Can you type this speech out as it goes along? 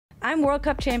I'm World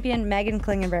Cup champion Megan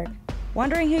Klingenberg.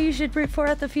 Wondering who you should root for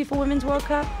at the FIFA Women's World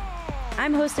Cup?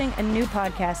 I'm hosting a new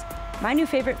podcast, My New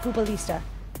Favorite Futbolista,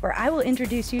 where I will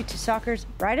introduce you to soccer's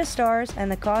brightest stars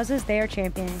and the causes they are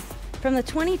championing. From the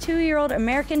 22-year-old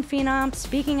American phenom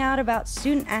speaking out about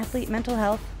student-athlete mental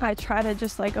health, I try to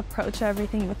just approach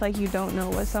everything with you don't know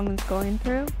what someone's going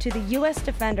through, to the U.S.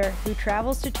 defender who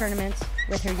travels to tournaments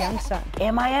with her young son.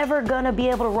 Am I ever gonna be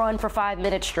able to run for 5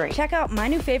 minutes straight? Check out My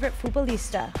New Favorite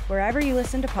Futbolista wherever you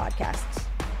listen to podcasts.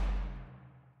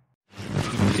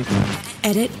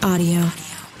 Edit audio.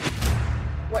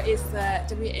 What is the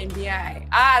WNBA?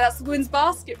 That's women's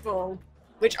basketball,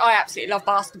 which I absolutely love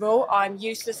basketball. I'm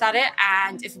useless at it,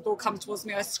 and if the ball comes towards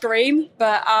me, I scream.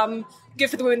 But good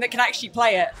for the women that can actually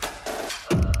play it.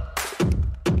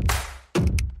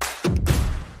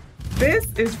 This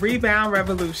is Rebound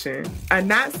Revolution, a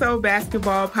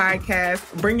not-so-basketball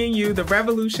podcast bringing you the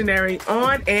revolutionary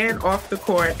on and off the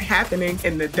court happening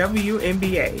in the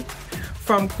WNBA.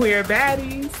 From queer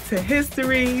baddies to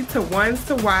history to ones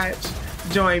to watch,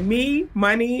 join me,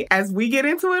 Money, as we get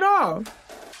into it all.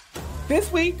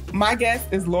 This week, my guest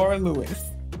is Laura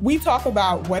Lewis. We talk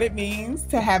about what it means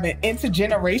to have an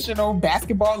intergenerational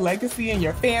basketball legacy in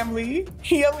your family,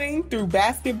 healing through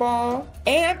basketball,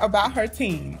 and about her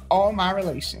team, All My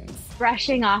Relations.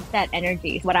 Brushing off that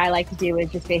energy. What I like to do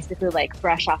is just basically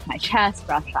brush off my chest,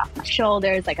 brush off my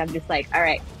shoulders. I'm just all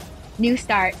right, new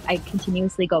start. I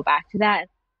continuously go back to that.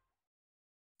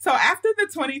 So after the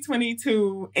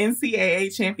 2022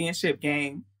 NCAA championship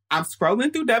game, I'm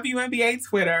scrolling through WNBA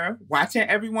Twitter, watching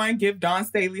everyone give Dawn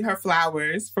Staley her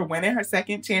flowers for winning her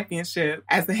second championship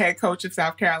as the head coach of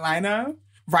South Carolina.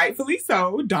 Rightfully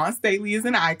so, Dawn Staley is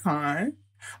an icon.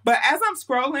 But as I'm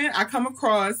scrolling, I come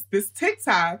across this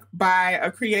TikTok by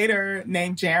a creator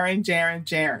named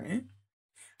Jaren,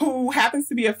 who happens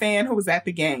to be a fan who was at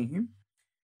the game.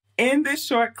 In this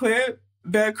short clip,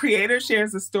 the creator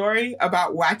shares a story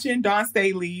about watching Dawn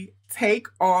Staley take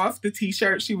off the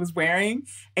t-shirt she was wearing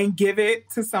and give it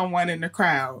to someone in the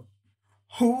crowd.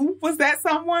 Who was that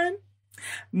someone?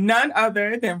 None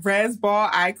other than Res Ball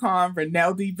icon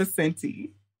Reneldi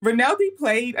Vicente. Reneldi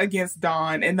played against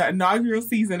Dawn in the inaugural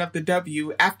season of the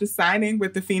W after signing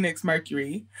with the Phoenix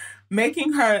Mercury,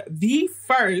 making her the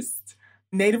first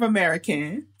Native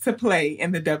American to play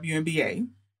in the WNBA.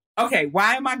 Okay,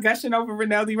 why am I gushing over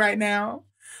Reneldi right now?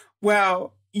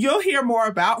 Well, you'll hear more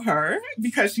about her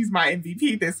because she's my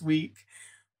MVP this week,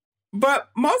 but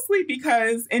mostly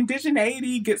because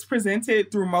indigeneity gets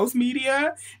presented through most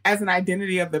media as an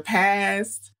identity of the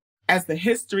past, as the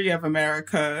history of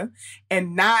America,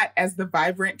 and not as the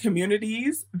vibrant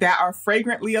communities that are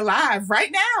fragrantly alive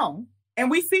right now. And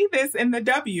we see this in the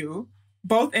W,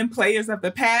 both in players of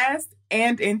the past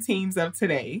and in teams of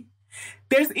today.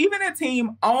 There's even a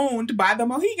team owned by the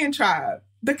Mohegan tribe,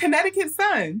 the Connecticut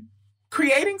Sun.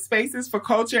 Creating spaces for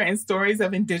culture and stories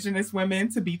of Indigenous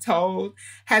women to be told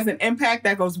has an impact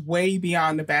that goes way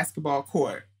beyond the basketball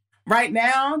court. Right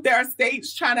now, there are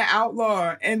states trying to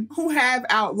outlaw and who have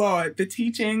outlawed the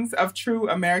teachings of true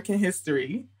American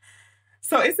history.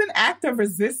 So it's an act of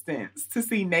resistance to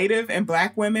see Native and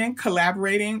Black women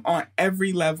collaborating on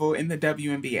every level in the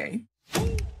WNBA.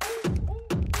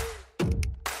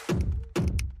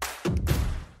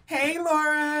 Hey,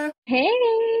 Laura. Hey.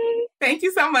 Thank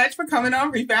you so much for coming on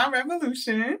Rebound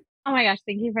Revolution. Oh my gosh,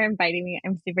 thank you for inviting me.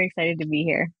 I'm super excited to be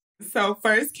here. So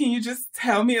first, can you just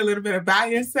tell me a little bit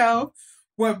about yourself?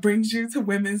 What brings you to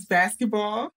women's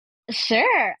basketball?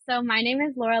 Sure. So my name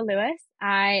is Laura Lewis.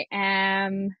 I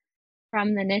am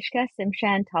from the Nisga'a,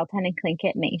 Tsimshian, Tahltan, and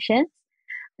Tlingit nations.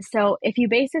 So if you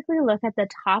basically look at the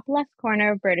top left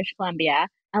corner of British Columbia,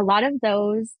 a lot of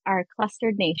those are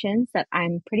clustered nations that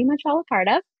I'm pretty much all a part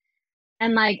of.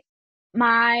 And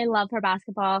my love for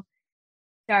basketball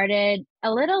started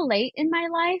a little late in my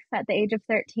life at the age of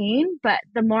 13, but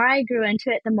the more I grew into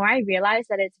it, the more I realized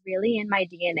that it's really in my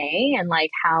DNA and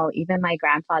how even my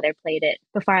grandfather played it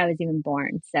before I was even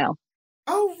born. So.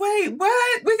 Oh, wait,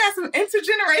 what? We got some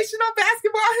intergenerational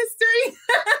basketball history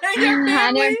in your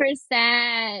family?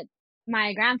 100%.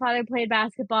 My grandfather played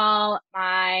basketball,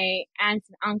 my aunts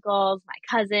and uncles, my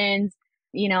cousins.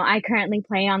 I currently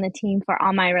play on the team for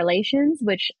All My Relations,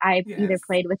 which I've either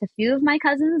played with a few of my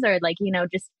cousins or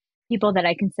just people that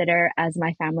I consider as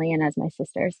my family and as my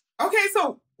sisters. Okay,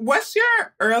 so what's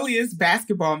your earliest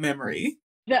basketball memory?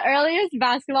 The earliest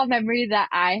basketball memory that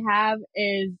I have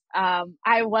is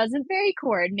I wasn't very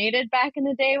coordinated back in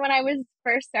the day when I was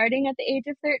first starting at the age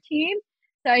of 13.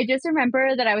 So I just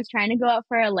remember that I was trying to go out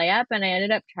for a layup and I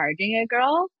ended up charging a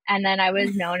girl. And then I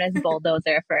was known as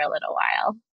Bulldozer for a little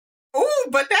while. Ooh,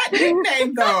 but that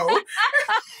nickname though.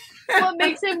 What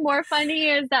makes it more funny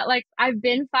is that, like, I've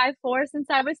been 5'4" since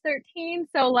I was 13.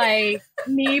 So, like,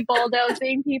 me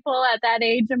bulldozing people at that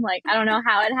age, I'm like, I don't know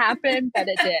how it happened, but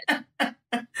it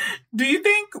did. Do you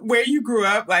think where you grew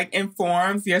up, like,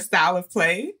 informs your style of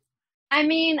play? I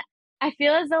mean, I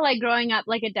feel as though, like, growing up,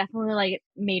 like, it definitely, like,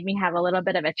 made me have a little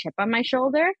bit of a chip on my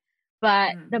shoulder.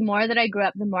 But the more that I grew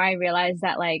up, the more I realized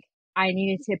that, like, I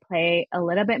needed to play a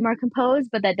little bit more composed,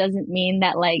 but that doesn't mean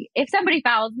that, like, if somebody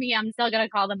fouls me, I'm still going to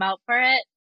call them out for it.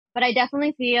 But I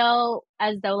definitely feel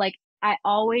as though, like, I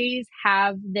always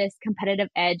have this competitive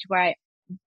edge where I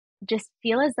just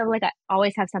feel as though, like, I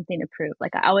always have something to prove.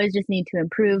 Like, I always just need to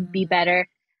improve, be better,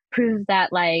 prove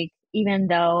that, like, even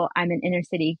though I'm an inner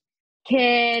city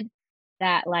kid,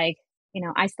 that, like, you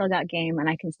know, I still got game and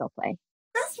I can still play.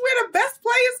 That's where the best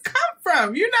players come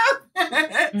from, you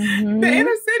know? The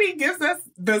inner city gives us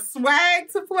the swag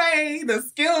to play, the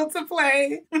skill to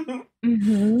play.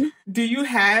 Do you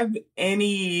have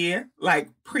any, like,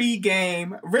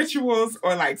 pre-game rituals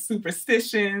or, like,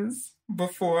 superstitions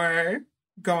before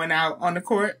going out on the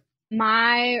court?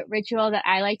 My ritual that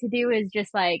I like to do is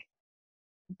just, like,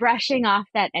 brushing off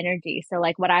that energy. So,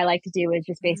 like, what I like to do is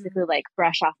just basically, like,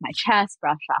 brush off my chest,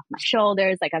 brush off my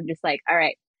shoulders. Like, I'm just like, all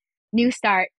right, new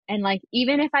start. And, like,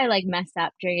 even if I, like, mess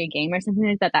up during a game or something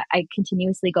like that, that I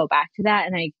continuously go back to that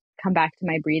and I come back to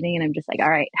my breathing and I'm just like, all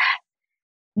right,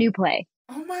 new play.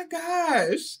 Oh my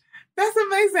gosh. That's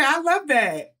amazing. I love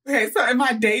that. Okay, so in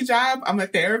my day job, I'm a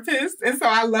therapist. And so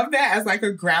I love that as, like,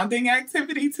 a grounding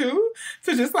activity too,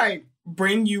 to just, like,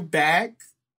 bring you back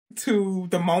to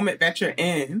the moment that you're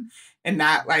in and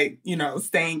not, like, you know,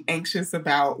 staying anxious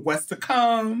about what's to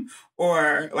come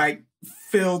or, like,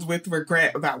 filled with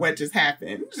regret about what just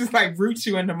happened. Just, like, roots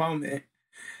you in the moment.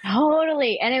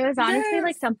 Totally. And it was honestly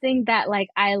like something that, like,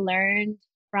 I learned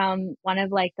from one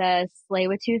of, like, the Slay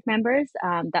with Tooth members.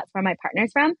 That's where my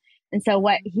partner's from. And so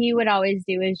what he would always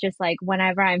do is just, like,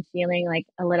 whenever I'm feeling, like,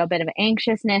 a little bit of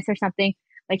anxiousness or something,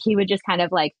 like, he would just kind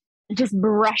of, like, just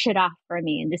brush it off for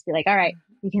me and just be like, all right,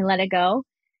 you can let it go.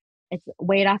 It's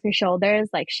weight off your shoulders,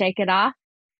 like, shake it off.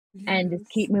 And just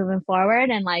keep moving forward.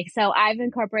 And, like, so I've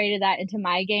incorporated that into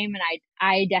my game and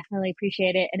I definitely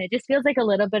appreciate it. And it just feels like a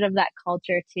little bit of that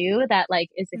culture too, that, like,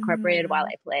 is incorporated while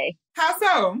I play. How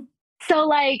so? So,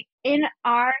 like, in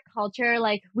our culture,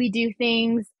 like, we do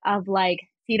things of, like,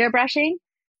 cedar brushing.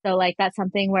 So, like, that's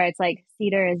something where it's like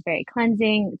cedar is very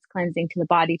cleansing. It's cleansing to the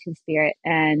body, to the spirit,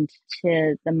 and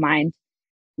to the mind,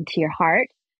 and to your heart.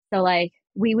 So, like,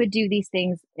 we would do these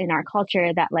things in our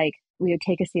culture that, like, we would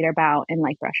take a cedar bough and,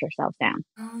 like, brush ourselves down.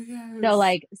 Oh, yes. So,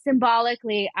 like,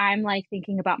 symbolically, I'm, like,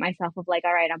 thinking about myself of, like,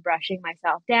 all right, I'm brushing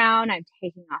myself down. I'm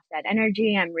taking off that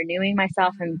energy. I'm renewing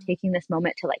myself. I'm taking this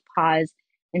moment to, like, pause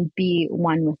and be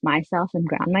one with myself and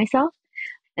ground myself.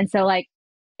 And so, like,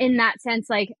 in that sense,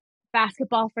 like,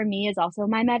 basketball for me is also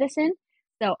my medicine.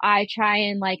 So I try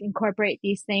and, like, incorporate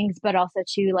these things, but also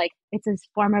to, like, it's a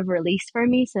form of release for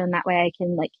me. So in that way I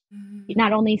can, like,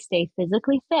 not only stay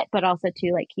physically fit, but also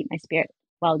to, like, keep my spirit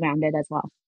well grounded as well.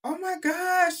 Oh my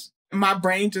gosh. My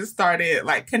brain just started,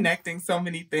 like, connecting so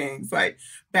many things, like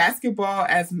basketball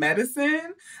as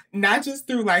medicine, not just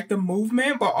through, like, the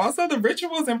movement, but also the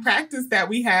rituals and practice that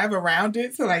we have around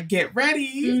it to, like, get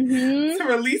ready, to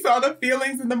release all the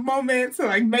feelings in the moment, to,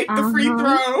 like, make the free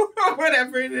throw or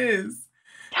whatever it is.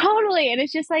 Totally. And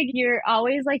it's just like you're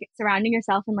always, like, surrounding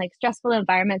yourself in, like, stressful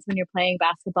environments when you're playing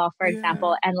basketball, for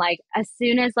example. And, like, as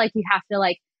soon as, like, you have to,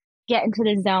 like, get into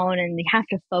the zone and you have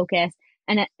to focus.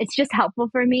 And it's just helpful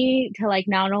for me to, like,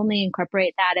 not only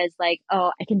incorporate that as, like,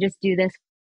 oh, I can just do this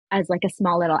as, like, a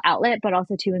small little outlet, but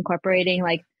also to incorporating,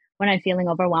 like, when I'm feeling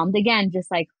overwhelmed, again,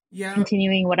 just, like,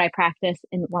 continuing what I practice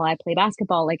while I play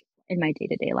basketball, like, in my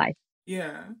day-to-day life.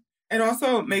 Yeah. It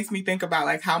also makes me think about,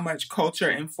 like, how much culture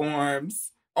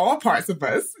informs all parts of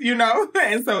us, you know?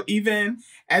 And so even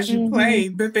as you play,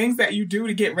 the things that you do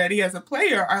to get ready as a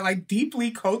player are, like,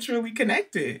 deeply culturally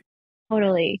connected.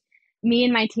 Totally. Me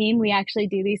and my team, we actually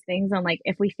do these things on, like,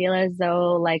 if we feel as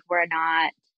though, like, we're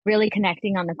not really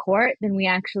connecting on the court, then we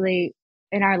actually,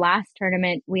 in our last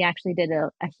tournament, we actually did a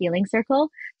healing circle.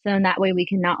 So in that way, we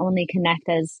can not only connect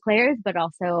as players, but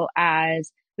also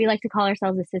as, we like to call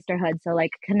ourselves a sisterhood. So,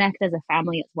 like, connect as a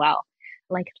family as well.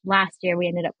 Like, last year, we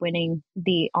ended up winning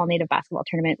the All Native Basketball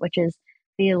Tournament, which is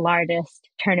the largest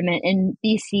tournament in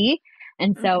BC.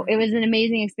 And so it was an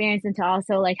amazing experience. And to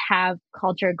also, like, have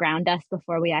culture ground us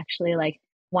before we actually, like,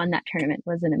 won that tournament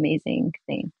was an amazing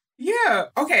thing. Yeah.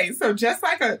 Okay. So just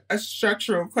like a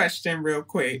structural question real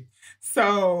quick.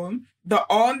 So the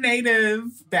All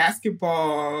Native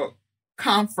Basketball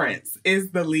Conference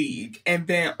is the league, and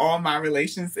then All My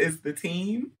Relations is the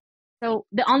team? So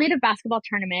the All Native Basketball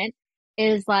Tournament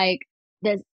is like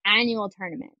this annual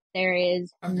tournament. There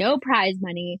is no prize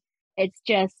money. It's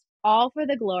just all for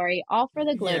the glory, all for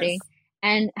the gloating. Yes.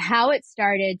 And how it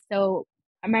started. So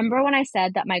I remember when I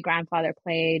said that my grandfather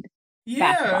played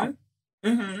basketball.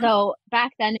 Mm-hmm. So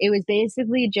back then it was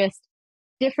basically just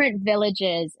different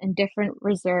villages and different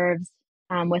reserves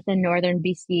within northern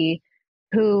BC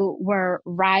who were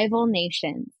rival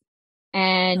nations.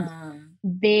 And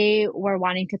they were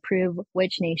wanting to prove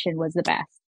which nation was the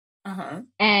best.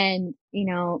 And, you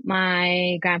know,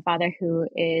 my grandfather, who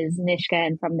is Nishka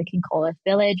and from the Kinkolith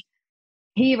village,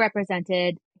 he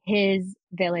represented his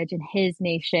village and his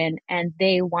nation, and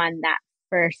they won that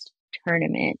first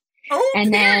tournament. Oh,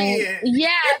 and period. Then, yeah,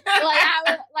 like I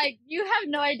was like, you have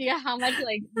no idea how much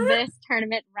like this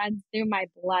tournament runs through my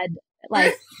blood.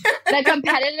 Like the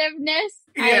competitiveness,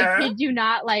 I kid you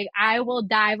not, like I will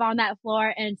dive on that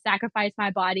floor and sacrifice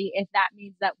my body if that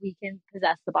means that we can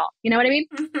possess the ball. You know what I mean?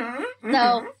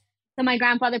 So my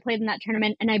grandfather played in that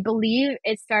tournament, and I believe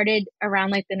it started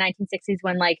around like the 1960s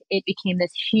when like it became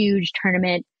this huge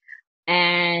tournament.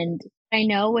 And I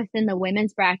know within the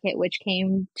women's bracket, which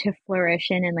came to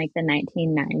fruition in like the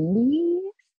 1990s,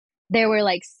 there were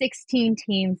like 16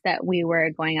 teams that we were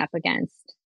going up against.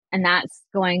 And that's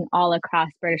going all across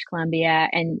British Columbia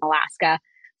and Alaska.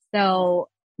 So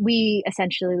we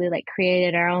essentially like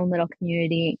created our own little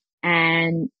community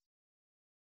and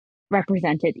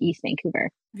represented East Vancouver.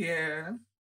 Yeah.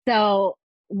 So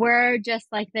we're just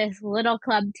like this little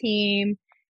club team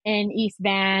in East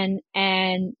Van.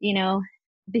 And, you know,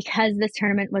 because this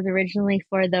tournament was originally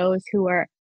for those who were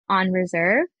on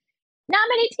reserve, not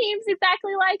many teams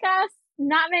exactly like us,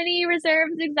 not many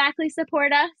reserves exactly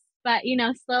support us. But, you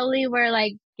know, slowly we're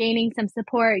like gaining some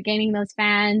support, gaining those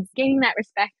fans, gaining that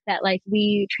respect that like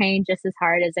we train just as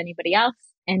hard as anybody else.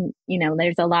 And, you know,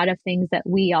 there's a lot of things that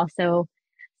we also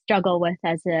struggle with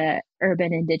as a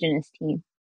urban Indigenous team.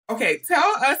 Okay,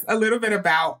 tell us a little bit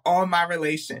about All My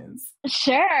Relations.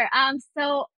 Sure.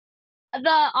 So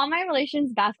the All My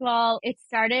Relations basketball, it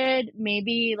started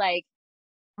maybe like,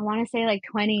 I want to say like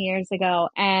 20 years ago.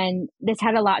 And this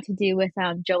had a lot to do with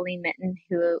Jolene Mitten,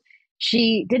 who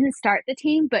she didn't start the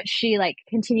team, but she like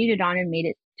continued it on and made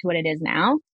it to what it is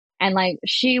now. And like,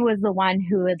 she was the one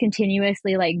who would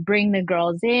continuously like bring the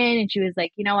girls in. And she was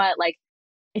like, you know what, like,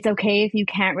 it's okay if you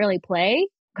can't really play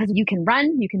because you can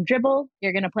run, you can dribble,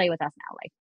 you're going to play with us now.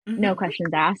 Like, no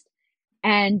questions asked.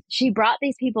 And she brought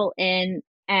these people in,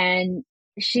 and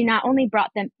she not only brought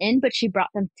them in, but she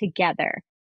brought them together,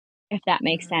 if that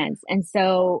makes sense. And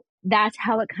so that's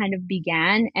how it kind of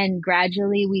began. And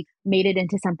gradually we made it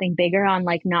into something bigger on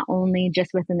like not only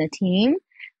just within the team,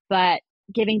 but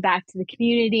giving back to the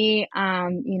community,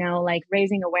 you know, like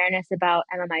raising awareness about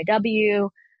MMIW,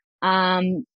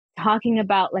 talking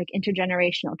about like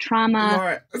intergenerational trauma.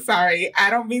 Laura, sorry,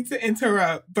 I don't mean to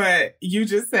interrupt, but you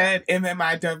just said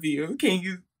MMIW. Can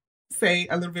you say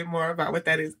a little bit more about what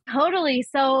that is? Totally.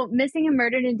 So missing and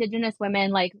murdered Indigenous women,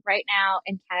 like right now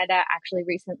in Canada, actually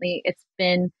recently, it's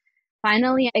been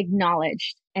finally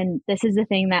acknowledged. And this is the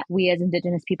thing that we as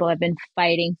Indigenous people have been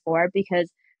fighting for,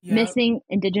 because missing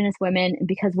Indigenous women,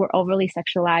 because we're overly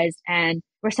sexualized and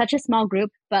we're such a small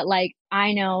group, but like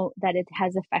I know that it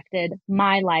has affected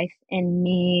my life in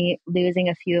me losing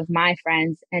a few of my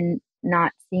friends and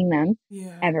not seeing them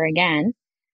ever again.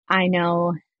 I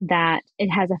know that it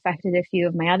has affected a few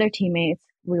of my other teammates.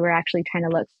 We were actually trying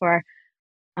to look for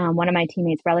one of my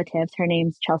teammates' relatives. Her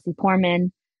name's Chelsea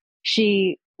Poorman.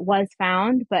 She was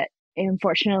found, but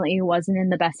unfortunately wasn't in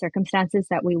the best circumstances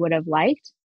that we would have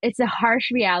liked. It's a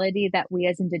harsh reality that we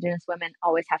as Indigenous women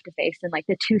always have to face in like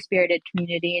the two-spirited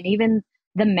community, and even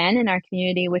the men in our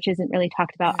community, which isn't really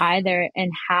talked about either,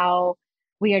 and how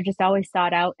we are just always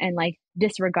sought out and like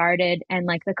disregarded, and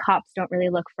like the cops don't really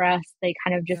look for us. They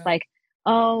kind of just like,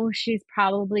 oh, she's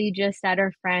probably just at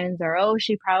her friends, or oh,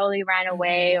 she probably ran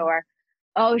away, or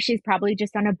oh, she's probably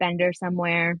just on a bender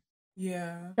somewhere.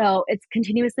 So it's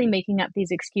continuously making up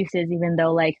these excuses, even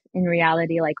though like in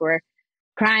reality, like we're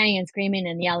crying and screaming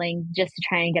and yelling just to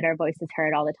try and get our voices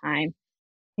heard all the time.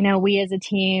 You know, we as a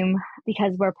team,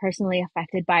 because we're personally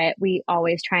affected by it, we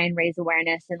always try and raise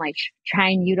awareness and like try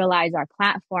and utilize our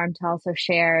platform to also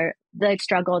share the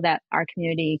struggle that our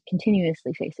community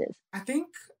continuously faces. I think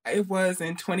it was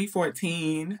in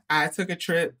 2014, I took a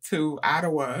trip to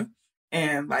Ottawa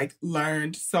and like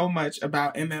learned so much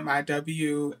about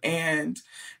MMIW and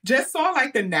just saw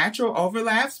like the natural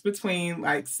overlaps between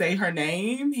like Say Her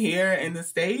Name here in the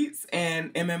States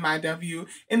and MMIW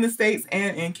in the States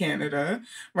and in Canada,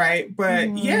 right?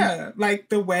 But yeah, like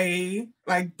the way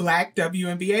like Black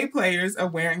WNBA players are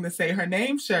wearing the Say Her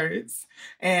Name shirts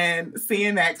and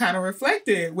seeing that kind of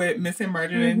reflected with missing,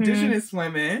 murdered Indigenous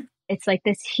women. It's like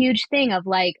this huge thing of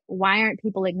like, why aren't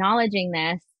people acknowledging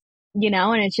this? You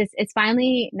know, and it's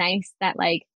finally nice that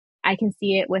like I can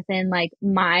see it within like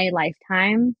my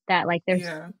lifetime that like there's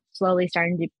slowly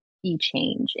starting to be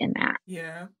change in that.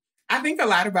 Yeah. I think a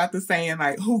lot about the saying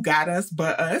like, who got us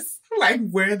but us? Like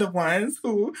we're the ones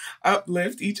who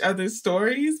uplift each other's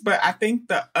stories. But I think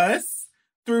the us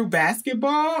through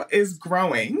basketball is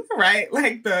growing, right?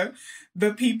 Like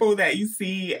the people that you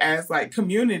see as like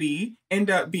community end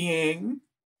up being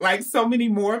like so many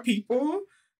more people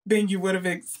than you would have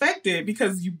expected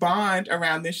because you bond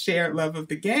around this shared love of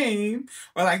the game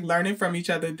or like learning from each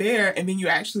other there. And then you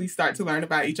actually start to learn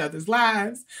about each other's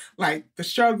lives, like the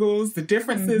struggles, the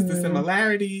differences, the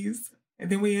similarities.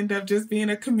 And then we end up just being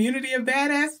a community of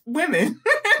badass women.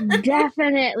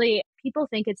 Definitely. People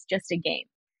think it's just a game.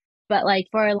 But like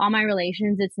for All My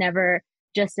Relations, it's never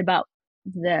just about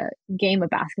the game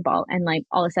of basketball and like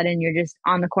all of a sudden you're just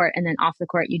on the court and then off the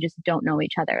court you just don't know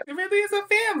each other. It really is a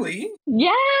family.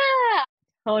 Yeah,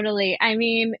 totally. I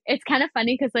mean, it's kind of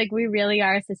funny because like we really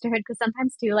are a sisterhood because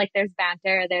sometimes too like there's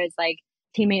banter, there's like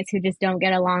teammates who just don't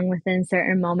get along within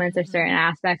certain moments or certain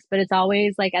aspects, but it's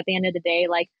always like at the end of the day,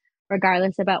 like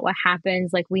regardless about what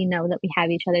happens, like we know that we have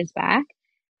each other's back.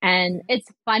 And it's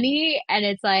funny and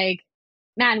it's like,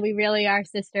 man, we really are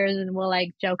sisters and we'll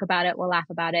like joke about it, we'll laugh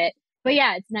about it. But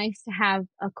yeah, it's nice to have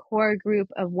a core group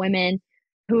of women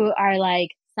who are like,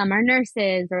 some are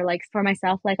nurses or like for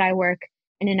myself, like I work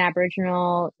in an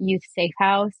Aboriginal youth safe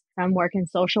house. Some work in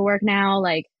social work now,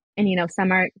 like, and you know,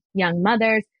 some are young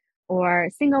mothers or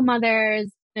single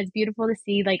mothers. It's beautiful to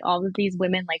see like all of these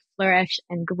women like flourish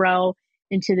and grow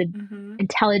into the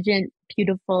intelligent,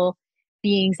 beautiful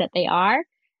beings that they are.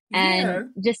 And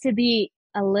just to be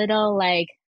a little like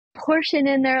portion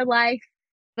in their life,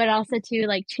 but also to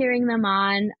like cheering them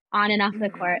on and off the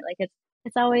court. Like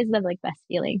it's always the like best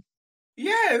feeling.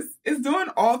 Yes, it's doing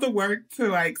all the work to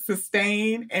like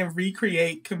sustain and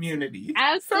recreate community.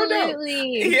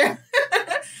 Absolutely. So yeah.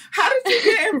 How did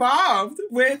you get involved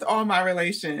with All My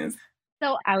Relations?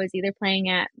 So I was either playing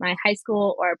at my high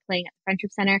school or playing at the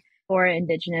Friendship Center for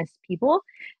Indigenous people.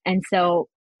 And so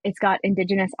it's got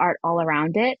Indigenous art all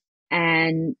around it.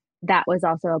 And that was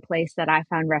also a place that I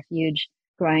found refuge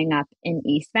growing up in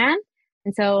East Van.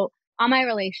 And so All My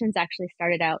Relations actually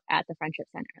started out at the Friendship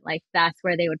Center. Like that's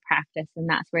where they would practice and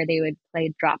that's where they would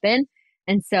play drop-in.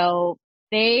 And so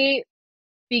they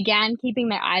began keeping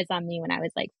their eyes on me when I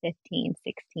was like 15,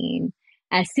 16.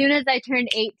 As soon as I turned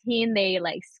 18, they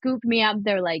like scooped me up.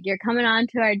 They're like, you're coming on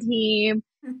to our team.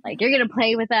 Like, you're going to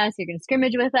play with us. You're going to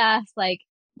scrimmage with us. Like,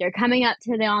 you're coming up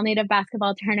to the All Native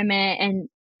basketball tournament. And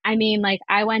I mean, like,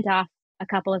 I went off a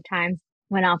couple of times,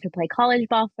 went off to play college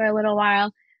ball for a little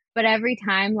while. But every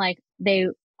time, like, they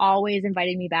always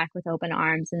invited me back with open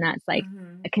arms. And that's like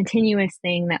a continuous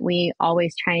thing that we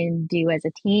always try and do as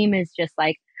a team is just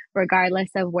like, regardless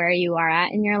of where you are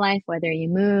at in your life, whether you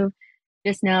move,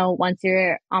 just know once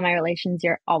you're on My Relations,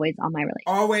 you're always on My Relations.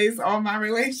 Always on My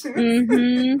Relations.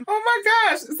 Oh my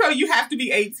gosh. So you have to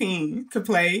be 18 to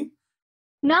play?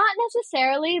 Not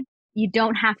necessarily. You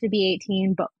don't have to be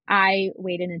 18, but I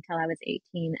waited until I was 18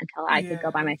 until I could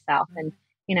go by myself and,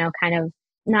 you know, kind of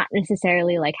not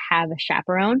necessarily like have a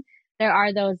chaperone. There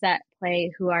are those that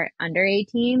play who are under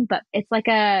 18, but it's like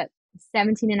a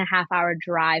 17 and a half hour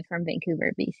drive from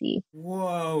Vancouver, BC.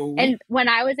 Whoa. And when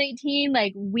I was 18,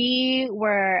 like we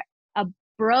were a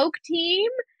broke team.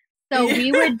 So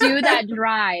we would do that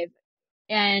drive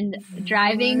and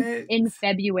driving in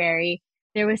February,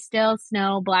 there was still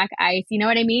snow, black ice, you know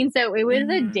what I mean? So it was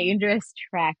a dangerous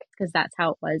trek because that's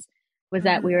how it was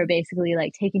that we were basically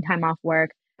like taking time off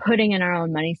work, putting in our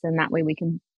own money. So that way we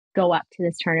can go up to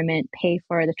this tournament, pay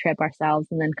for the trip ourselves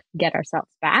and then get ourselves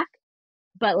back.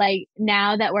 But like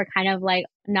now that we're kind of like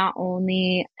not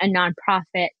only a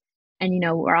nonprofit and, you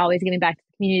know, we're always giving back to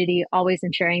the community, always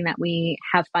ensuring that we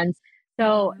have funds.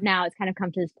 So now it's kind of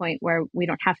come to this point where we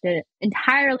don't have to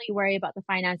entirely worry about the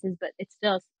finances, but it's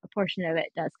still a portion of it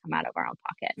does come out of our own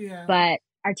pocket. Yeah. But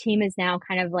our team is now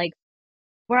kind of like,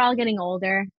 we're all getting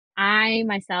older. I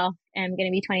myself am going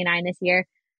to be 29 this year.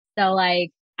 So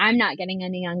like, I'm not getting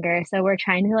any younger. So we're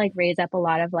trying to like raise up a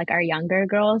lot of like our younger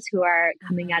girls who are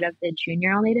coming out of the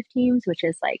junior All Native teams, which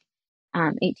is like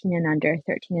 18 and under,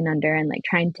 13 and under, and like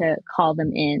trying to call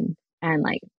them in and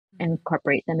like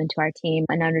incorporate them into our team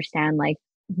and understand like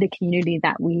the community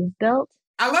that we've built.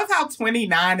 I love how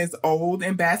 29 is old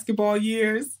in basketball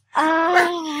years.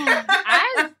 I'm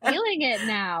feeling it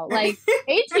now. Like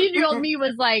 18-year-old me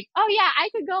was like, oh yeah, I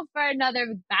could go for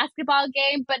another basketball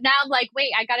game. But now I'm like,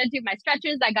 wait, I got to do my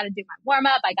stretches. I got to do my warm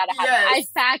up. I got to have an ice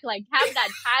pack, like have that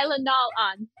Tylenol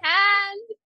on hand.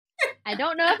 I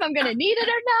don't know if I'm going to need it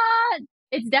or not.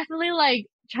 It's definitely like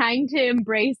trying to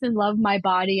embrace and love my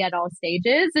body at all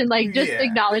stages and like just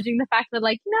acknowledging the fact that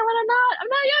like, you know what, I'm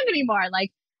not young anymore.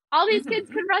 Like all these kids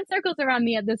can run circles around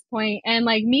me at this point, and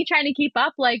like me trying to keep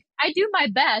up, like I do my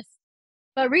best,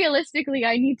 but realistically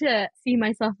I need to see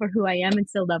myself for who I am and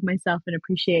still love myself and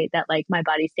appreciate that like my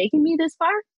body's taking me this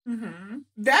far.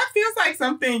 That feels like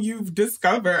something you've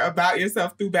discovered about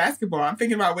yourself through basketball. I'm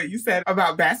thinking about what you said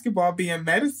about basketball being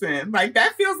medicine. Like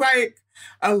that feels like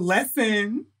a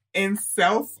lesson in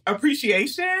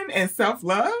self-appreciation and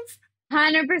self-love.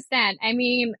 100%. I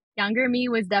mean, younger me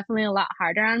was definitely a lot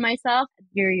harder on myself.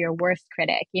 You're your worst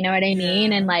critic. You know what I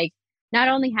mean? And like, not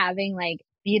only having like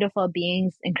beautiful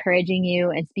beings encouraging you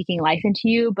and speaking life into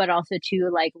you, but also to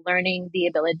like learning the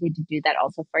ability to do that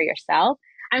also for yourself.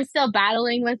 I'm still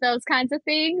battling with those kinds of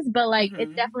things, but like,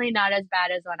 it's definitely not as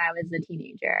bad as when I was a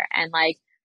teenager. And like,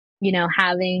 you know,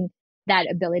 having that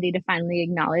ability to finally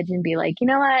acknowledge and be like, you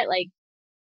know what, like,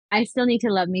 I still need to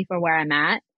love me for where I'm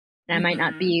at. And I might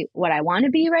not be what I want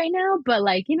to be right now, but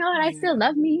like, you know what? I still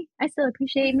love me. I still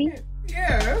appreciate me.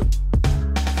 Yeah.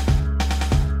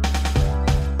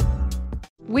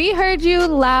 We heard you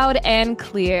loud and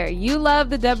clear. You love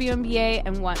the WNBA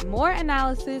and want more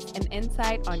analysis and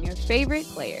insight on your favorite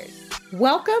players.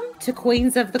 Welcome to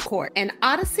Queens of the Court, an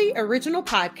Odyssey original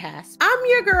podcast. I'm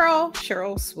your girl,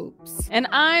 Cheryl Swoops. And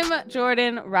I'm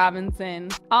Jordan Robinson.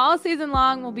 All season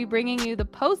long, we'll be bringing you the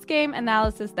post-game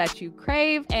analysis that you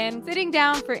crave and sitting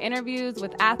down for interviews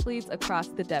with athletes across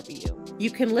the W. You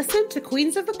can listen to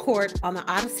Queens of the Court on the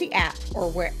Odyssey app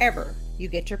or wherever you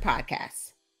get your podcasts.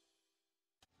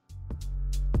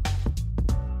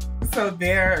 So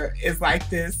there is like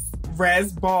this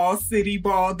res ball, city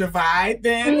ball divide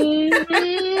then?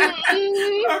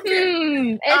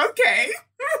 Okay.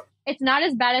 It's not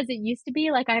as bad as it used to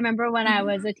be. Like I remember when I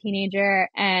was a teenager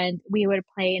and we would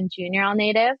play in junior all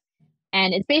native.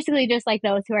 And it's basically just like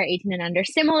those who are 18 and under.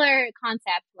 Similar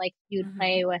concept, like you'd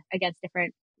play with against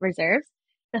different reserves.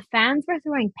 The fans were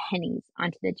throwing pennies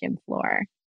onto the gym floor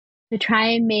to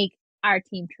try and make our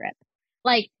team trip.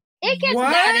 Like it gets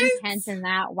that intense and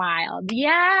that wild.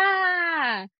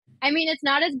 Yeah. I mean, it's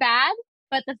not as bad,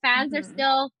 but the fans are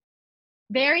still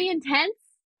very intense.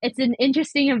 It's an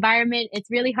interesting environment. It's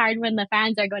really hard when the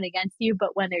fans are going against you,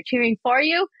 but when they're cheering for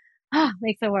you,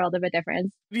 makes a world of a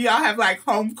difference. Do y'all have like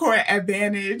home court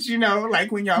advantage, you know,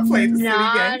 like when y'all play the city game?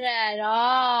 Not at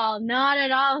all. Not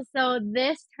at all. So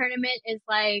this tournament is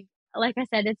like I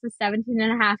said, it's a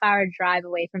 17-and-a-half-hour drive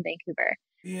away from Vancouver.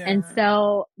 Yeah. And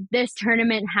so this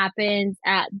tournament happens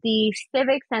at the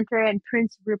Civic Center in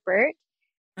Prince Rupert.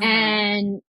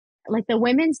 And like the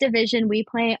women's division, we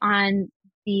play on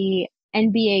the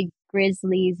NBA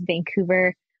Grizzlies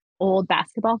Vancouver old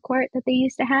basketball court that they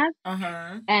used to have.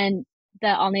 And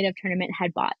the All Native tournament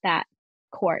had bought that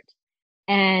court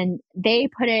and they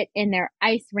put it in their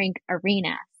ice rink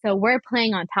arena. So we're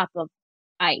playing on top of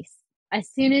ice. As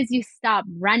soon as you stop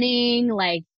running,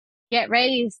 like get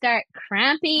ready to start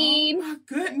cramping. Oh my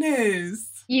goodness.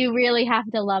 You really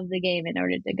have to love the game in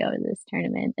order to go to this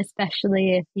tournament,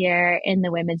 especially if you're in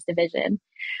the women's division.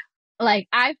 Like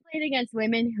I've played against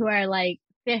women who are like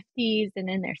 50s and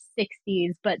in their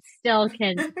 60s, but still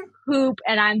can hoop.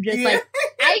 And I'm just like,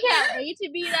 I can't wait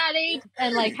to be that age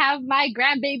and like have my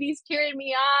grandbabies cheering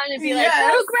me on and be like,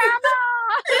 oh, grandma.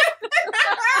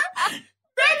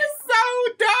 That is so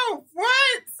dope.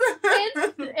 What?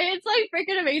 It's like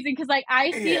freaking amazing because like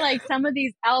I see like some of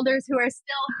these elders who are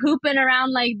still hooping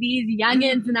around like these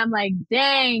youngins and I'm like,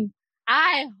 dang,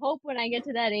 I hope when I get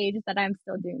to that age that I'm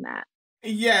still doing that.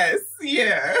 Yes.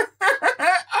 Yeah. Oh,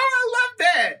 I love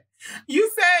that.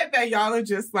 You said that y'all are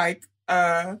just like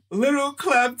a little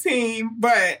club team,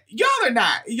 but y'all are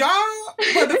not. Y'all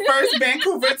were the first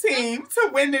Vancouver team to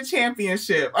win the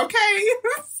championship. Okay.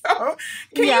 So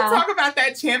can you talk about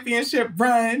that championship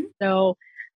run? So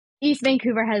East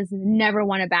Vancouver has never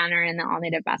won a banner in the All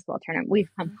Native basketball tournament. We've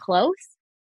come close.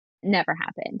 Never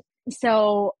happened.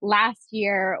 So last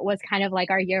year was kind of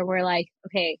like our year where like,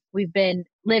 okay, we've been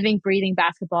living, breathing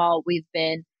basketball. We've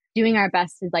been doing our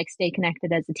best to like stay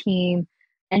connected as a team.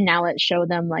 And now let's show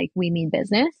them like we mean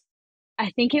business.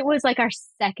 I think it was like our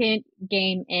second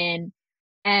game in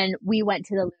and we went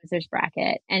to the losers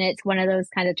bracket. And it's one of those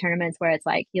kind of tournaments where it's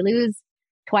like you lose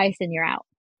twice and you're out.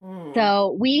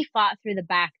 So we fought through the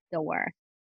back door.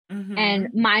 And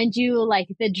mind you, like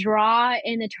the draw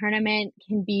in the tournament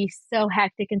can be so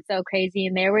hectic and so crazy.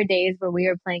 And there were days where we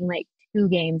were playing like 2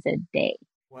 games a day.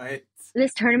 What?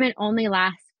 This tournament only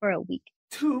lasts for a week.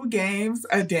 2 games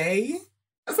a day?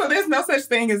 So there's no such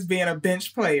thing as being a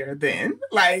bench player then.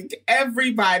 Like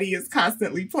everybody is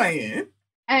constantly playing.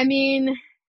 I mean,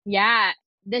 yeah,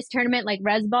 this tournament, like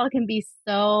res ball can be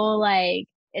so like,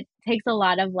 it takes a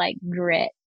lot of like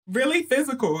grit. Really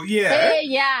physical, yeah.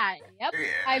 Yeah.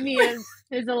 I mean,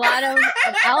 there's a lot of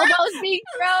elbows being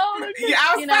thrown. Yeah,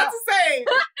 I was about to say,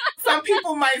 some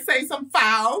people might say some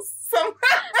fouls.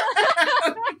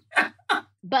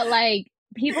 But like,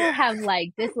 people have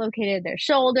like dislocated their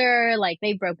shoulder, like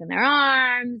they've broken their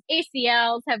arms,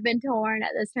 ACLs have been torn at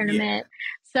this tournament.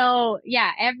 So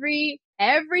yeah, every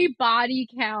body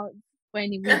counts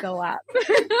when we go up.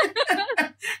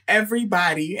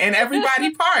 Everybody and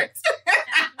everybody parts.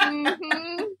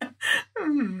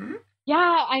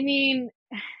 Yeah, I mean,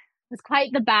 it was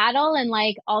quite the battle. And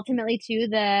like ultimately too,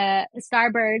 the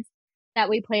Starbirds that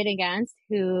we played against,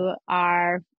 who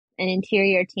are an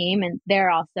interior team, and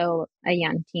they're also a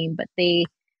young team, but they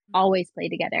always play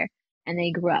together and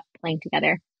they grew up playing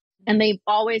together. And they've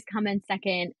always come in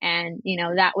second. And, you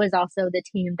know, that was also the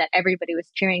team that everybody was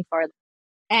cheering for.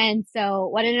 And so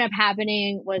what ended up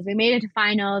happening was we made it to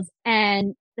finals,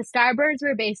 and the Starbirds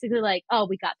were basically like, oh,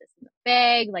 we got this in the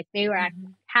bag. Like they were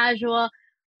acting casual,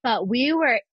 but we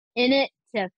were in it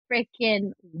to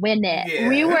freaking win it. Yeah.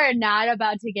 We were not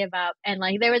about to give up. And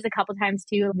like there was a couple times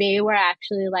too, they were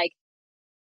actually like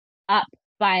up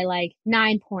by like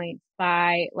 9 points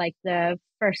by like the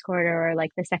first quarter or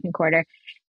like the second quarter.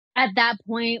 At that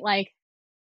point, like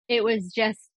it was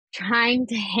just trying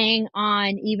to hang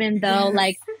on, even though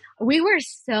like we were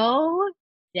so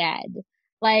dead.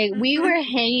 Like we were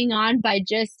hanging on by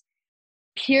just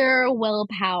pure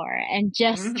willpower and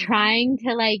just trying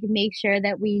to like make sure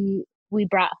that we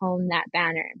brought home that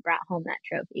banner and brought home that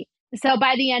trophy. So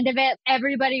by the end of it,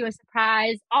 everybody was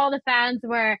surprised. All the fans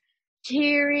were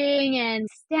cheering and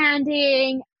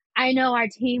standing. I know our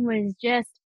team was just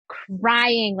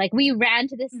crying. Like we ran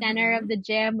to the center of the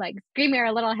gym, like screaming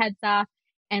our little heads off.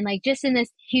 And like just in this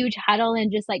huge huddle and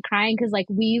just like crying because like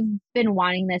we've been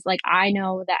wanting this. Like I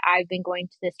know that I've been going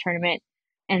to this tournament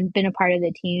and been a part of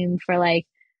the team for like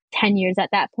 10 years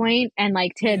at that point. And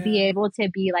like to be able to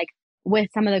be like with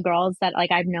some of the girls that like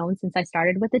I've known since I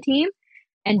started with the team,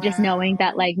 and just knowing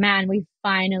that like, man, we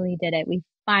finally did it. We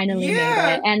finally made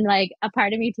it. And like a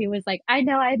part of me too was like, I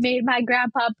know I made my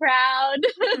grandpa proud.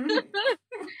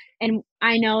 And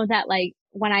I know that like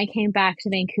when I came back to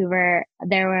Vancouver,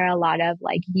 there were a lot of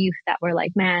like youth that were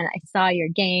like, man, I saw your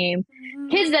game.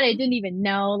 Kids that I didn't even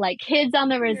know, like kids on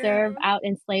the reserve out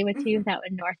in Tsleil-Waututh out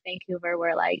in North Vancouver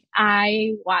were like,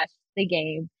 I watched the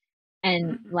game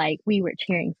and like we were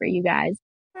cheering for you guys.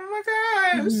 Oh my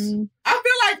gosh. I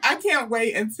feel like I can't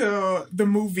wait until the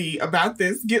movie about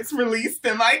this gets released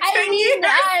in like 10 years. You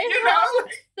know?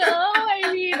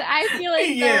 I feel like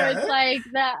so it's like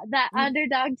that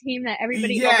underdog team that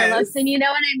everybody overlooks. And you know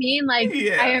what I mean? Like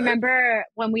I remember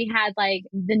when we had like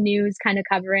the news kind of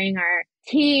covering our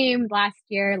team last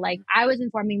year, like I was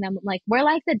informing them like we're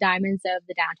like the diamonds of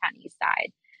the downtown east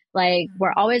side. Like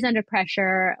we're always under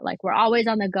pressure, like we're always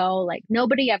on the go, like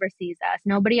nobody ever sees us,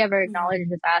 nobody ever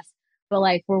acknowledges us, but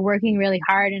like we're working really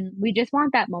hard and we just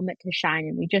want that moment to shine,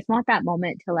 and we just want that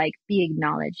moment to like be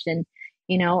acknowledged. And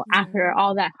you know, after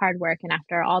all that hard work and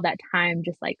after all that time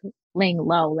just like laying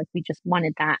low, like we just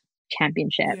wanted that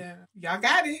championship. Y'all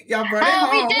got it. Y'all brought it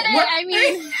home. We did it. I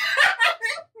mean,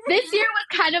 this year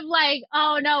was kind of like,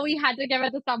 oh no, we had to give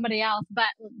it to somebody else, but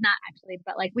not actually,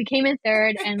 but like we came in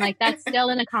third, and like that's still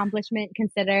an accomplishment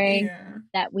considering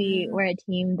that we were a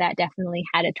team that definitely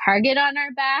had a target on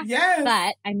our back.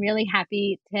 But I'm really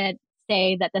happy to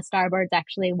say that the Starbirds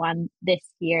actually won this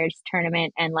year's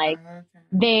tournament, and like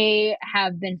they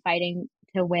have been fighting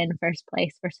to win first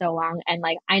place for so long. And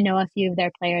like I know a few of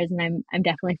their players, and I'm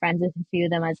definitely friends with a few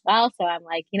of them as well. So I'm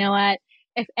like, you know what?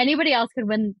 If anybody else could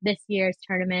win this year's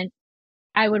tournament,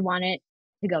 I would want it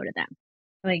to go to them.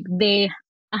 Like they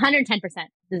 110%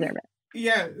 deserve it.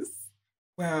 Yes.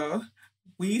 Well,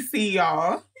 we see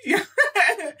y'all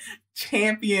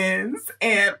champions,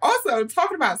 and also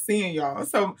talking about seeing y'all.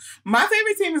 So my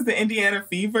favorite team is the Indiana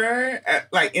Fever,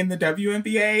 like in the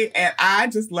WNBA, and I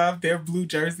just love their blue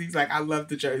jerseys. Like I love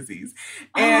the jerseys,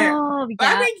 and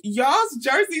I think y'all's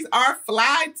jerseys are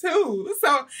fly too.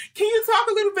 So can you talk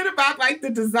a little bit about like the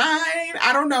design?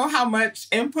 I don't know how much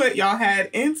input y'all had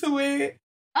into it.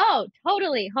 Oh,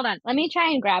 totally. Hold on, let me try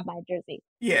and grab my jersey.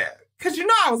 Yeah, Because you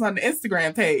know I was on the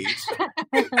Instagram page.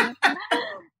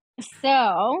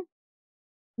 So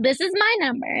this is my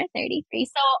number, 33.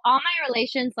 So All My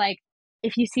Relations, like,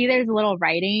 if you see there's little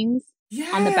writings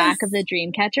on the back of the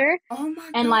dream catcher. Oh my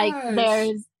And like gosh.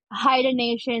 there's Haida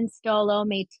Nation, Stolo,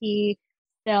 Métis,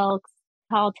 Silks,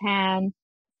 Taltan,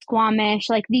 Squamish.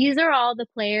 Like these are all the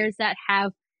players that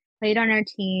have played on our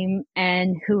team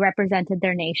and who represented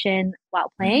their nation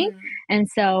while playing. And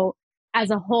so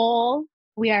as a whole,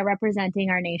 we are representing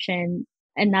our nation.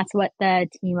 And that's what the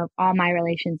team of All My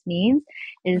Relations means,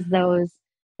 is those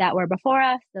that were before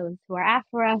us, those who are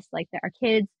after us, like our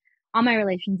kids. All My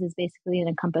Relations is basically an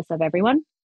encompass of everyone.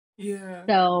 Yeah.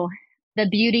 So the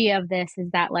beauty of this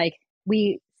is that like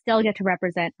we still get to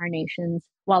represent our nations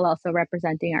while also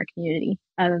representing our community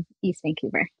of East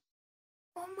Vancouver.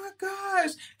 Oh my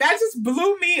gosh. That just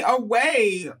blew me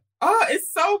away. Oh,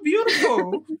 it's so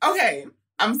beautiful. Okay.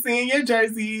 I'm seeing your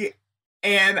jersey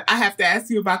and I have to ask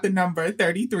you about the number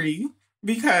 33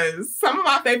 because some of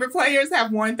my favorite players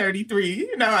have worn 33.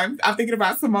 You know, I'm thinking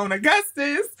about Simone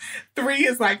Augustus. 3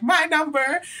 is like my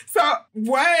number. So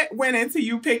what went into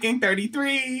you picking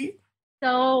 33?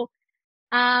 So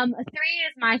 3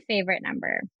 is my favorite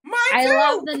number. Mine I too.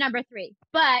 love the number 3,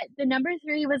 but the number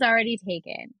 3 was already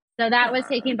taken. So that was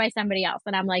taken by somebody else.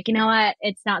 And I'm like, you know what?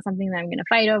 It's not something that I'm going to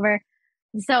fight over.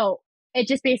 So it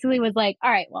just basically was like,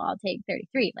 all right, well, I'll take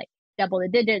 33, like double the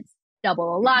digits,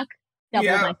 double the luck, double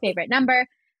my favorite number.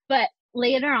 But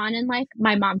later on in life,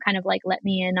 my mom kind of like let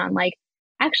me in on like,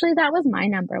 actually, that was my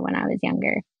number when I was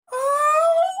younger.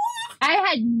 I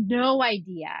had no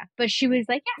idea, but she was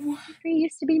like, yeah, 3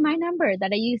 used to be my number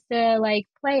that I used to like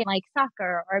play like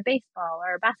soccer or baseball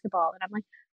or basketball. And I'm like,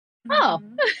 oh.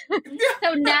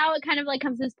 So now it kind of like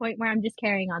comes to this point where I'm just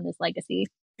carrying on this legacy.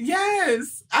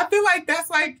 Yes. I feel like that's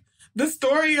like the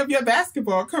story of your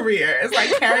basketball career. It's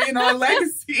like carrying on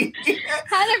legacy. 100%.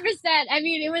 I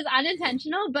mean, it was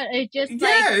unintentional, but it just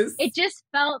it just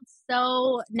felt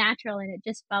so natural and it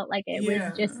just felt like it was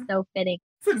just so fitting.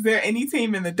 So is there any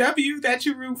team in the W that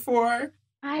you root for?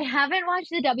 I haven't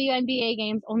watched the WNBA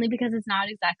games only because it's not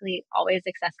exactly always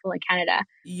accessible in Canada.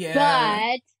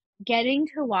 Yeah. But getting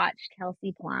to watch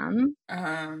Kelsey Plum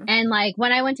and like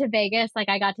when I went to Vegas, like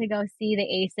I got to go see the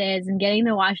Aces and getting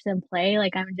to watch them play,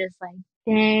 like I'm just like,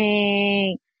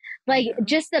 dang. Like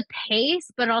just the pace,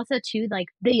 but also too like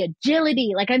the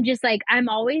agility. Like I'm just like, I'm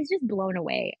always just blown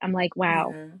away. I'm like,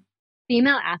 wow,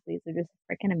 female athletes are just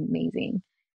freaking amazing.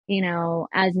 You know,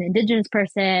 as an Indigenous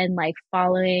person, like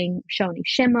following Shoni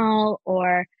Schimmel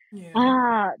or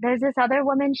there's this other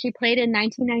woman, she played in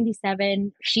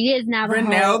 1997. She is Navajo.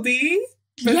 Rinaldi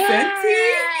Vicente?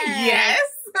 Yes.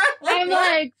 I'm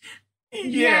like,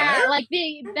 like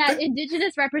that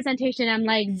Indigenous representation. I'm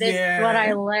like, this is what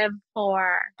I live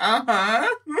for.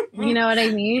 You know what I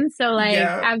mean? So like,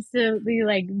 absolutely,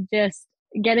 like just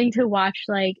getting to watch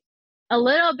like a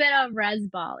little bit of res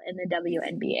ball in the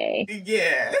WNBA.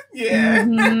 Yeah.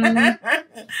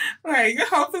 Like,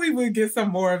 hopefully we'll get some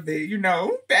more of it, you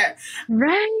know? That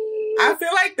right. I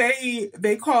feel like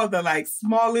they call the like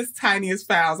smallest, tiniest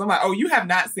fouls. I'm like, oh, you have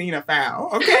not seen a foul.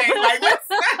 Okay. Like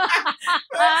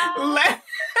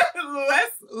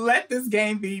let this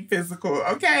game be physical,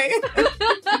 okay?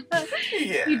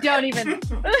 You don't even.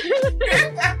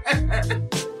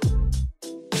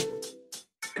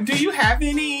 Do you have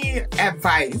any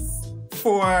advice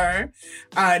for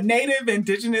Native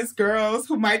Indigenous girls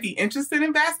who might be interested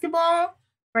in basketball?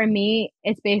 For me,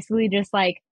 it's basically just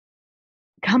like,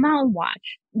 come out and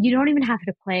watch. You don't even have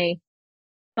to play,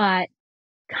 but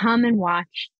come and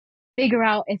watch. Figure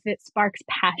out if it sparks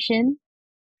passion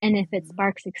and if it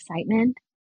sparks excitement,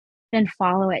 then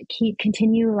follow it.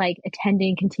 Continue like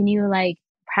attending, continue like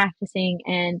practicing,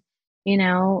 and, you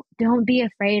know, don't be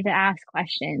afraid to ask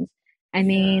questions. I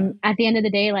mean, at the end of the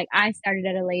day, like I started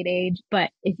at a late age,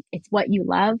 but if it's what you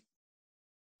love,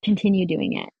 continue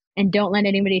doing it. And don't let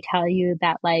anybody tell you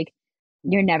that like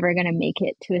you're never going to make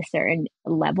it to a certain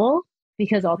level,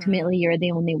 because ultimately you're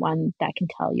the only one that can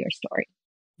tell your story.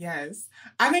 Yes.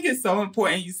 I think it's so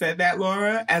important you said that,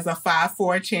 Laura, as a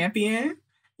 5'4" champion,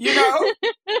 you know,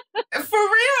 for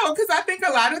real. Because I think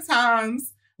a lot of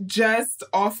times just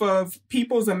off of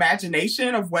people's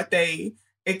imagination of what they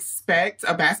expect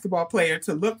a basketball player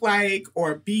to look like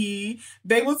or be,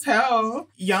 they will tell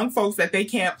young folks that they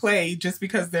can't play just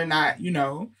because they're not, you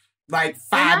know, like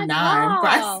 5'9",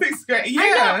 5'6".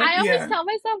 I always tell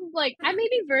myself, like, I may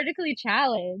be vertically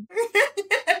challenged,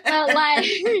 but like,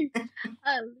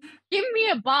 give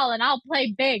me a ball and I'll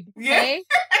play big, okay?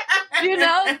 You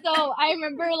know? So I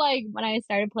remember like when I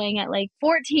started playing at like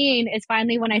 14 is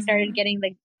finally when I started getting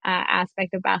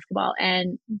aspect of basketball.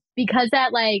 And because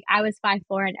that, like, I was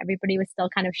 5'4" and everybody was still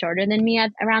kind of shorter than me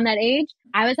around that age,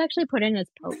 I was actually put in as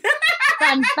Pope.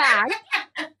 Fun fact,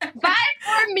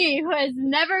 5'4" me, who has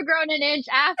never grown an inch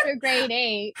after grade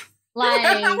 8. Like,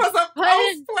 I was a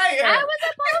post player. I was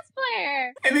a post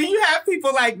player. And then you have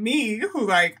people like me who,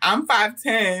 like, I'm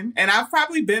 5'10", and I've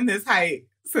probably been this height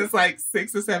since like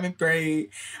 6th or 7th grade,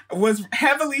 was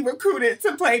heavily recruited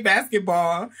to play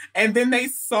basketball. And then they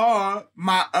saw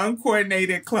my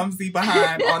uncoordinated, clumsy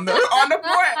behind on the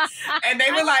court. And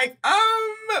they were like,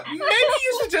 maybe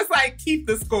you should just like keep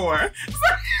the score.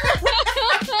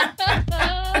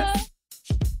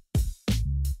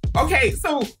 Okay,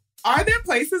 so are there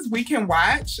places we can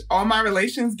watch All My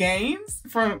Relations games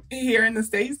from here in the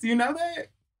States? Do you know that?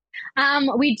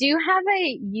 We do have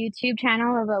a YouTube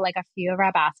channel of like a few of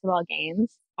our basketball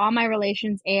games. All My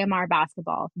Relations AMR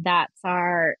Basketball. That's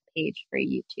our page for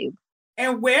YouTube.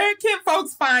 And where can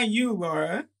folks find you,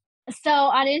 Laura? So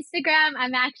on Instagram,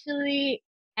 I'm actually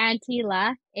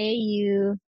Antilah,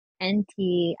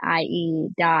 AUNTIE.LAH.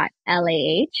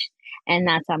 And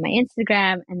that's on my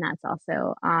Instagram, and that's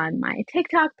also on my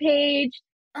TikTok page.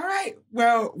 All right.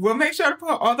 Well, we'll make sure to put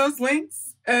all those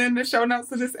links in the show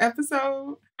notes of this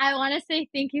episode. I want to say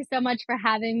thank you so much for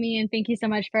having me, and thank you so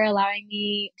much for allowing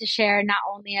me to share not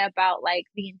only about like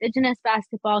the Indigenous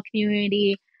basketball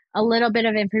community, a little bit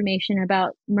of information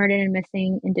about murdered and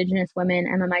missing Indigenous women,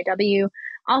 MMIW,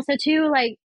 also too,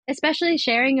 like, especially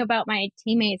sharing about my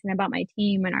teammates and about my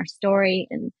team and our story,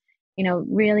 and, you know,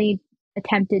 really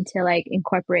attempted to like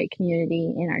incorporate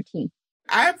community in our team.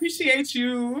 I appreciate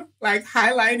you like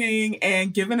highlighting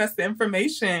and giving us the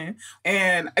information.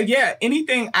 And yeah,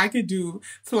 anything I could do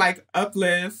to like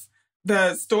uplift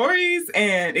the stories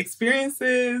and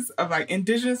experiences of like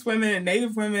Indigenous women and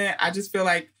Native women. I just feel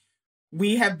like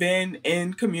we have been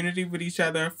in community with each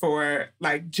other for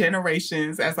like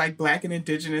generations as like Black and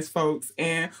Indigenous folks.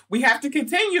 And we have to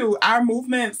continue. Our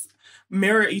movements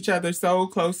mirror each other so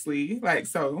closely. Like,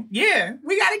 so yeah,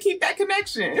 we got to keep that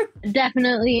connection.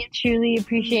 Definitely, truly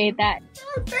appreciate that.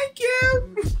 Oh, thank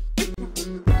you.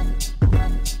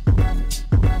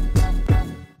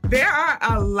 There are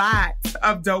a lot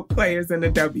of dope players in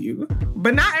the W,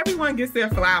 but not everyone gets their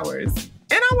flowers. And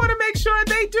I want to make sure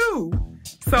they do.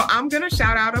 So I'm going to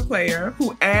shout out a player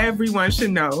who everyone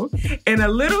should know in a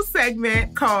little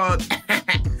segment called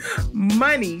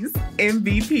Money's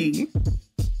MVP.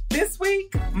 This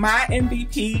week, my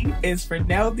MVP is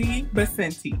Reneldy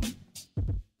Basenti.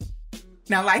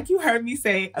 Now, like you heard me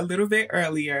say a little bit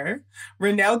earlier,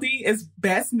 Reneldy is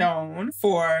best known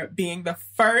for being the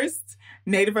first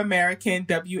Native American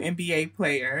WNBA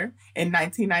player in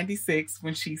 1996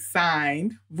 when she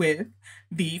signed with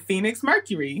the Phoenix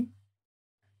Mercury.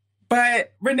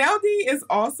 But Reneldy is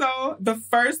also the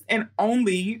first and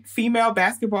only female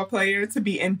basketball player to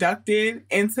be inducted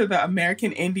into the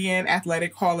American Indian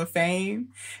Athletic Hall of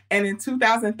Fame. And in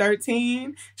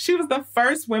 2013, she was the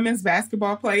first women's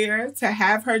basketball player to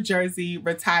have her jersey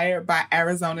retired by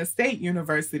Arizona State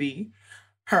University,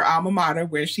 her alma mater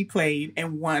where she played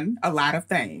and won a lot of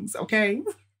things, okay?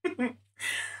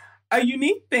 A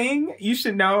unique thing you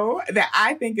should know that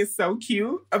I think is so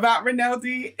cute about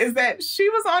Reneldy is that she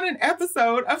was on an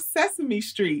episode of Sesame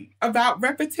Street about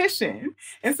repetition.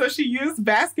 And so she used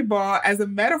basketball as a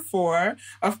metaphor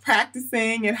of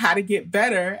practicing and how to get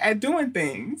better at doing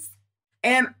things.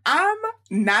 And I'm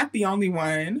not the only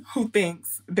one who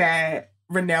thinks that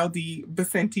Reneldy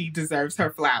Basenti deserves her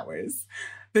flowers.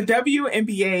 The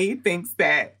WNBA thinks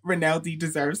that Reneldy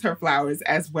deserves her flowers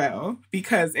as well,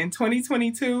 because in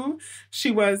 2022,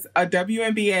 she was a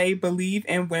WNBA Believe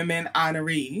in Women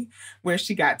honoree, where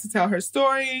she got to tell her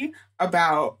story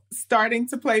about starting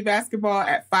to play basketball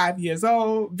at 5 years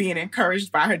old, being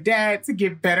encouraged by her dad to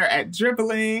get better at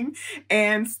dribbling,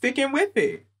 and sticking with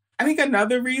it. I think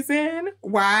another reason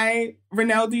why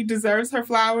Reneldy deserves her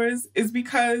flowers is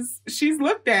because she's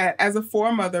looked at as a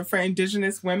foremother for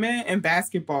Indigenous women in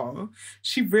basketball.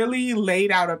 She really laid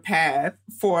out a path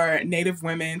for Native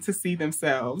women to see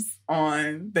themselves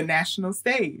on the national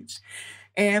stage.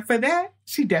 And for that,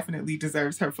 she definitely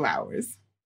deserves her flowers.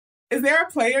 Is there a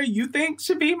player you think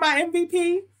should be my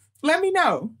MVP? Let me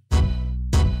know.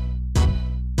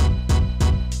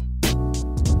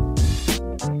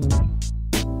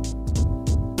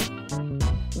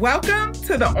 Welcome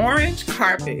to the orange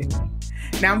carpet.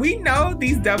 Now, we know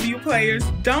these W players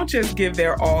don't just give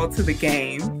their all to the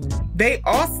game. They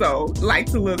also like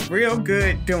to look real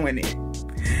good doing it.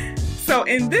 So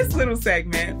in this little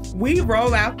segment, we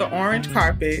roll out the orange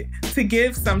carpet to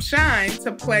give some shine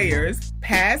to players,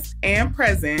 past and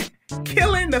present,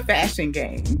 killing the fashion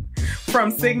game. From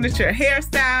signature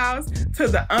hairstyles to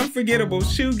the unforgettable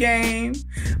shoe game,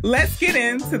 let's get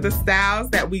into the styles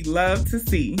that we love to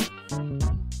see.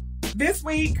 This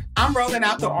week, I'm rolling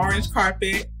out the orange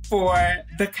carpet for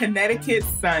the Connecticut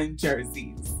Sun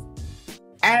jerseys.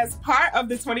 As part of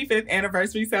the 25th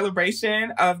anniversary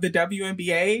celebration of the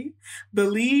WNBA, the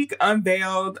league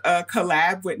unveiled a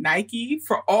collab with Nike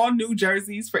for all new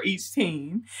jerseys for each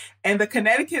team. And the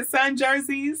Connecticut Sun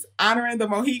jerseys, honoring the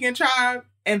Mohegan tribe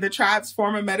and the tribe's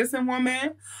former medicine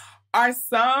woman, are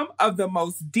some of the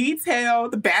most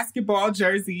detailed basketball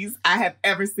jerseys I have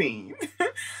ever seen.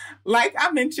 Like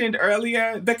I mentioned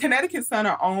earlier, the Connecticut Sun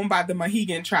are owned by the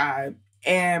Mohegan tribe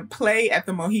and play at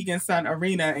the Mohegan Sun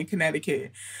Arena in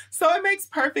Connecticut. So it makes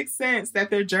perfect sense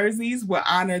that their jerseys will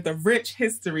honor the rich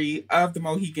history of the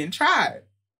Mohegan tribe.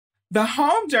 The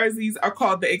home jerseys are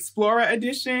called the Explorer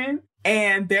Edition,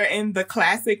 and they're in the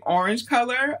classic orange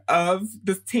color of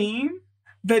the team.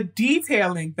 The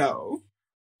detailing, though,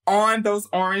 on those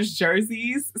orange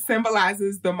jerseys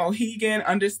symbolizes the Mohegan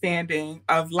understanding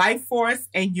of life force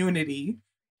and unity.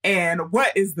 And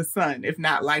what is the sun if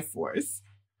not life force?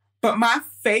 But my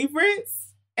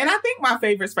favorites, and I think my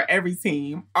favorites for every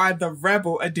team, are the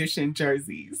Rebel Edition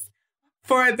jerseys.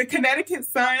 For the Connecticut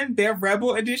Sun, their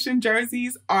Rebel Edition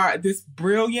jerseys are this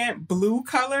brilliant blue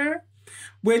color,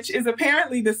 which is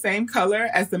apparently the same color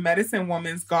as the medicine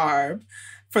woman's garb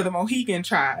for the Mohegan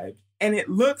tribe. And it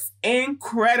looks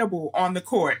incredible on the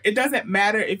court. It doesn't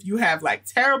matter if you have like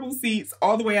terrible seats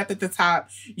all the way up at the top,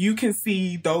 you can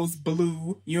see those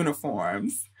blue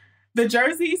uniforms. The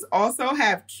jerseys also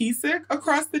have kisik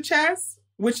across the chest,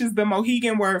 which is the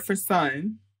Mohegan word for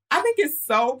sun. I think it's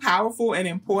so powerful and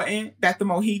important that the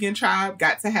Mohegan tribe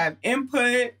got to have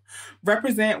input,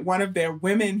 represent one of their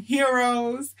women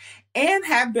heroes, and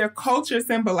have their culture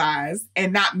symbolized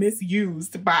and not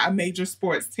misused by a major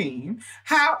sports team.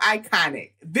 How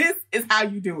iconic. This is how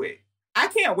you do it. I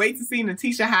can't wait to see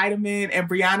Natisha Heidemann and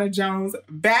Brianna Jones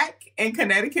back in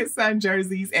Connecticut Sun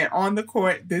jerseys and on the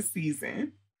court this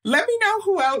season. Let me know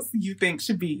who else you think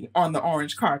should be on the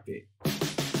orange carpet.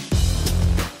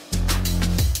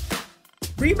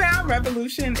 Rebound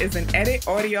Revolution is an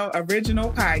editaudio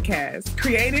original podcast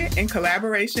created in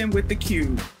collaboration with The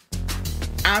Cube.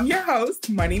 I'm your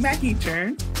host, Money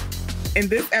McEachern, and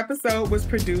this episode was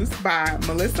produced by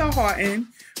Melissa Houghton,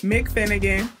 Mick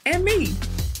Finnegan, and me.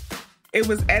 It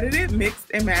was edited, mixed,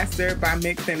 and mastered by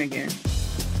Mick Finnegan.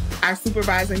 Our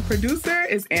supervising producer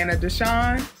is Anna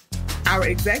Deshawn. Our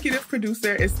executive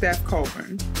producer is Steph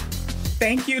Colburn.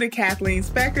 Thank you to Kathleen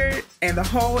Speckert and the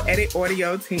whole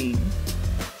editaudio team.